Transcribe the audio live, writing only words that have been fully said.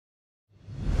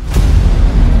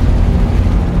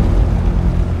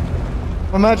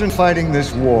Imagine fighting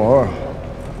this war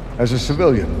as a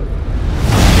civilian.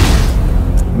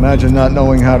 Imagine not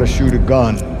knowing how to shoot a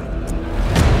gun,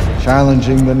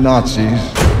 challenging the Nazis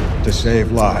to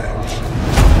save lives.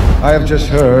 I have just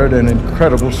heard an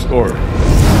incredible story.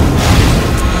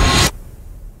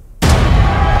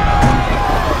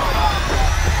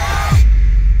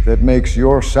 That makes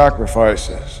your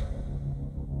sacrifices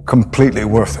completely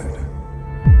worth it.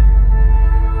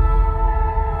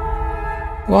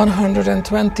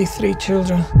 123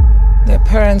 children. Their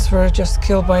parents were just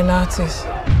killed by Nazis.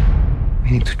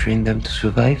 We need to train them to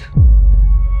survive.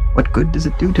 What good does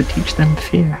it do to teach them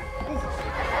fear?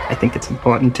 I think it's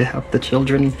important to help the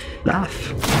children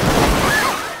laugh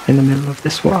in the middle of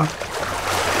this war.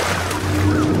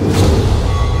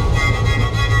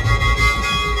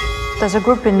 There's a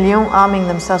group in Lyon arming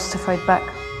themselves to fight back.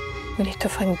 We need to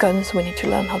find guns, we need to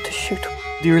learn how to shoot.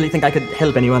 Do you really think I could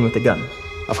help anyone with a gun?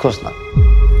 Of course not.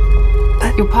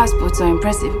 But your passports are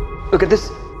impressive. Look at this.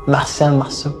 Marcel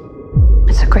Marceau.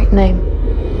 It's a great name.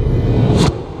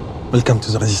 Welcome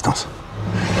to the Resistance.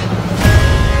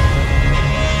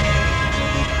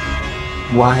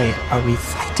 Why are we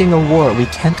fighting a war we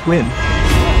can't win?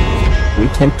 We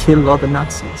can kill all the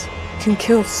Nazis, We can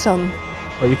kill some.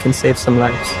 or we can save some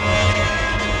lives.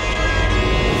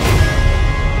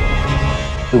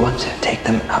 We want to take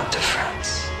them out to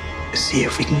France to see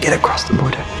if we can get across the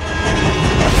border.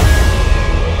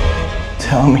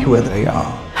 Tell me where they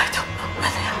are. I don't know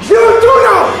where they are. You do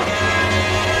know!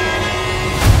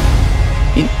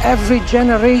 In every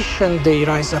generation, they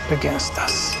rise up against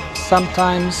us.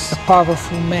 Sometimes a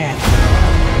powerful man,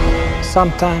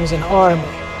 sometimes an army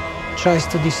tries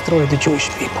to destroy the Jewish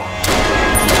people.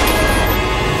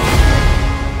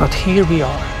 But here we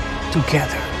are,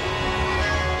 together.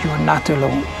 You are not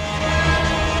alone.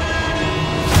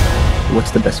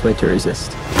 What's the best way to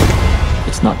resist?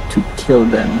 It's not to kill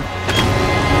them.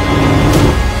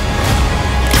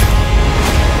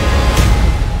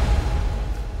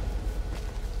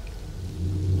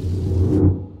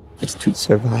 It's to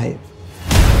survive.